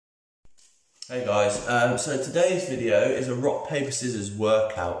Hey guys, so today's video is a rock, paper, scissors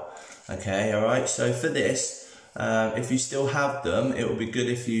workout. Okay, alright, so for this, if you still have them, it would be good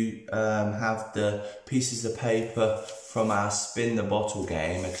if you have the pieces of paper from our spin the bottle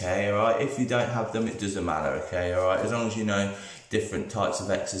game. Okay, alright, if you don't have them, it doesn't matter. Okay, alright, as long as you know different types of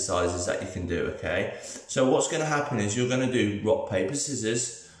exercises that you can do. Okay, so what's going to happen is you're going to do rock, paper,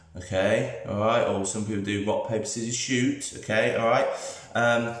 scissors. Okay, alright, or some people do rock, paper, scissors, shoot. Okay, alright.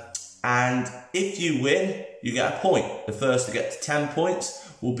 And if you win, you get a point. The first to get to 10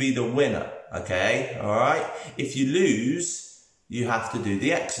 points will be the winner, okay? All right? If you lose, you have to do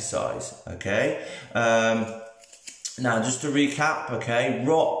the exercise, okay? Now, just to recap, okay?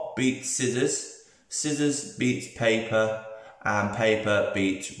 Rock beats scissors, scissors beats paper, and paper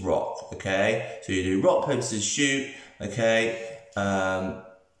beats rock, okay? So you do rock, paper, scissors, shoot, okay?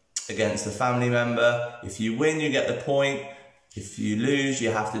 Against a family member. If you win, you get the point. If you lose, you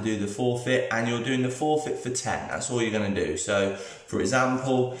have to do the forfeit, and you're doing the forfeit for 10. That's all you're going to do. So, for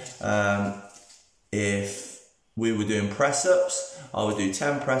example, if we were doing press-ups, I would do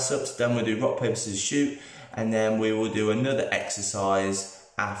 10 press-ups, then we'll do rock, paper, scissors, shoot, and then we will do another exercise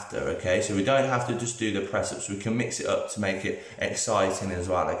after, okay? So we don't have to just do the press-ups. We can mix it up to make it exciting as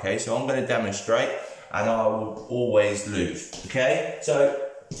well, okay? So I'm going to demonstrate, and I will always lose, okay? So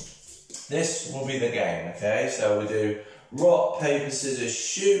this will be the game, okay? So we do rock, paper, scissors,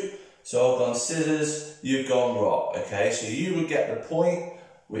 shoot. So I've gone scissors, you've gone rock, okay? So you would get the point,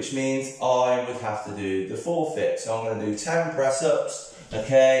 which means I would have to do the forfeit. So I'm going to do 10 press-ups,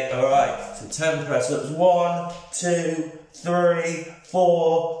 okay? All right, so 10 press-ups. 1, 2, 3,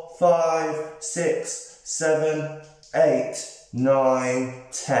 4, 5, 6, 7, 8, 9,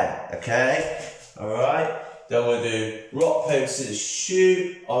 10, okay? All right, then we'll do rock, paper, scissors,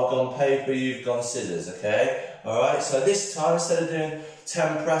 shoot. I've gone paper, you've gone scissors, okay? Alright, so this time, instead of doing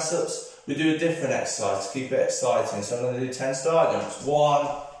 10 press-ups, we do a different exercise to keep it exciting. So I'm going to do 10 star jumps. 1,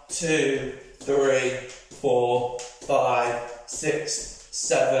 2, 3, 4, 5, 6,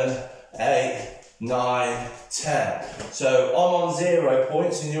 7, 8, 9, 10. So I'm on 0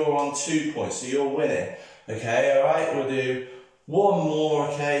 points and you're on 2 points, so you're winning. Okay, alright, we'll do one more,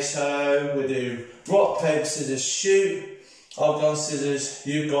 okay, so we'll do rock, paper, scissors, shoot. I've gone scissors,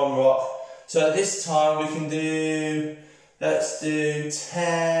 you've gone rock. So this time we can do, let's do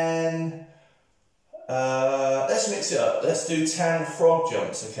 10, let's mix it up. Let's do 10 frog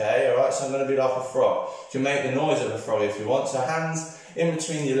jumps, okay? All right, so I'm going to be like a frog. You can make the noise of a frog if you want. So hands in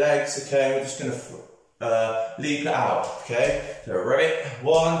between your legs, okay? We're just going to leap it out, okay? So ready?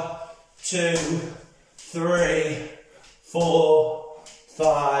 1, 2, 3, 4,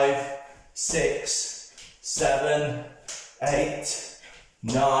 5, 6, 7, 8,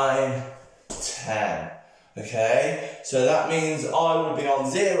 9, 10. Okay, so that means I would be on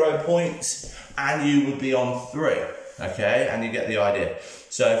 0 points and you would be on 3. Okay, and you get the idea.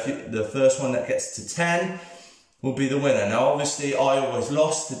 So if the first one that gets to 10 will be the winner. Now obviously I always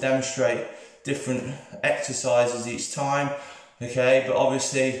lost to demonstrate different exercises each time. Okay, but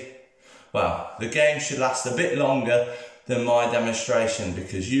obviously, well, the game should last a bit longer than my demonstration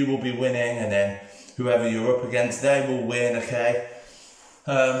because you will be winning and then whoever you're up against, they will win, okay?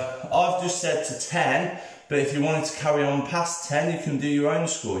 I've just said to 10, but if you wanted to carry on past 10, you can do your own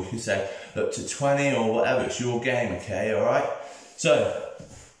score. You can say up to 20 or whatever, it's your game, okay, alright? So,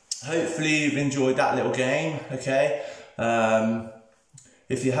 hopefully you've enjoyed that little game, okay?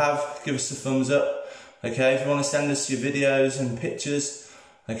 If you have, give us a thumbs up, okay? If you want to send us your videos and pictures,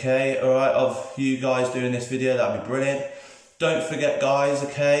 okay, alright, of you guys doing this video, that'd be brilliant. Don't forget guys,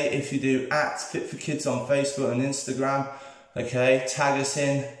 okay, if you do @FITT4KIDS on Facebook and Instagram, okay, tag us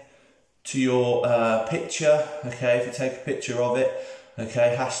in to your picture, okay, if you take a picture of it,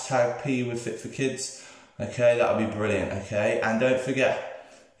 okay, hashtag P with FITT4KIDS, okay, that would be brilliant, okay, and don't forget,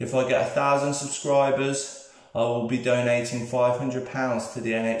 if I get 1,000 subscribers, I will be donating £500 to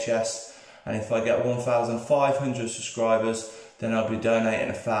the NHS, and if I get 1,500 subscribers, then I'll be donating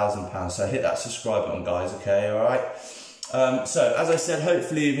 £1,000, so hit that subscribe button guys, okay, alright. So, as I said,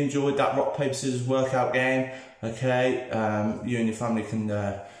 hopefully you've enjoyed that rock, paper, scissors workout game. Okay, you and your family can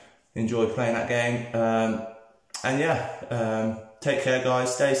enjoy playing that game. And yeah, take care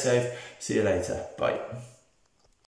guys, stay safe, see you later, bye.